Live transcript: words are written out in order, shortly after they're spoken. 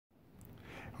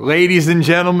Ladies and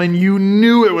gentlemen, you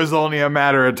knew it was only a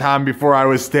matter of time before I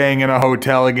was staying in a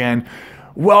hotel again.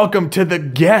 Welcome to the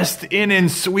GuestHouse Inn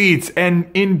Suites and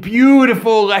in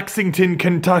beautiful Lexington,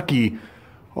 Kentucky.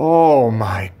 Oh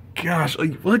my gosh,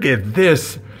 look at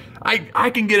this. I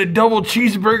can get a double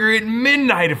cheeseburger at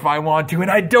midnight if I want to,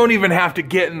 and I don't even have to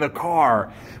get in the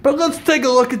car. But let's take a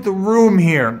look at the room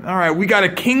here. All right, we got a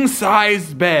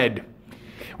king-size bed.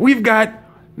 We've got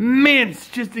mints,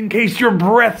 just in case your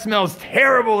breath smells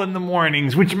terrible in the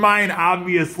mornings, which mine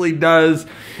obviously does.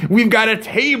 We've got a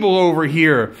table over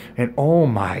here. And oh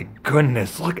my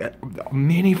goodness, look at the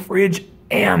mini fridge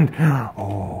and,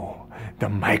 oh, the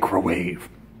microwave.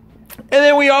 And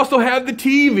then we also have the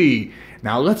TV.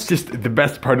 Now the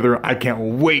best part of the room, I can't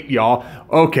wait, y'all.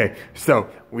 Okay, so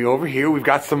over here, we've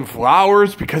got some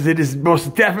flowers because it is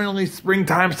most definitely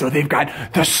springtime, so they've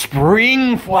got the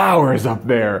spring flowers up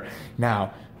there.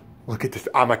 Now, look at this.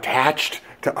 I'm attached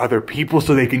to other people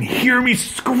so they can hear me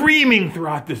screaming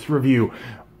throughout this review.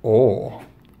 Oh,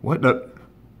 what the?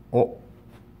 Oh,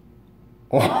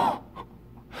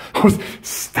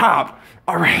 stop.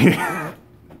 All right.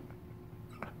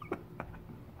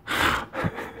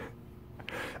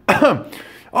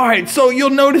 All right, so you'll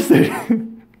notice that.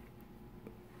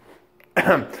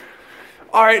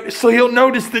 All right, so you'll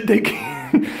notice that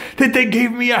they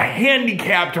gave me a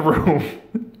handicapped room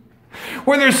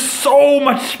where there's so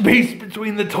much space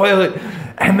between the toilet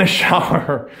and the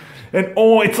shower. And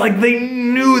oh, it's like they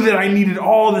knew that I needed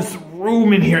all this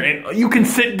room in here. And you can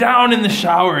sit down in the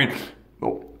shower and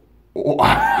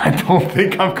I don't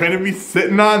think I'm going to be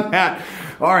sitting on that.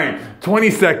 All right,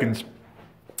 20 seconds.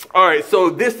 All right, so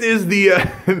this is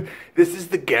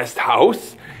the guest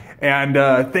house, and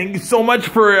thank you so much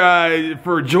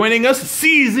for joining us.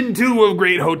 Season 2 of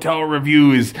Great Hotel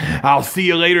Reviews. I'll see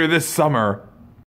you later this summer.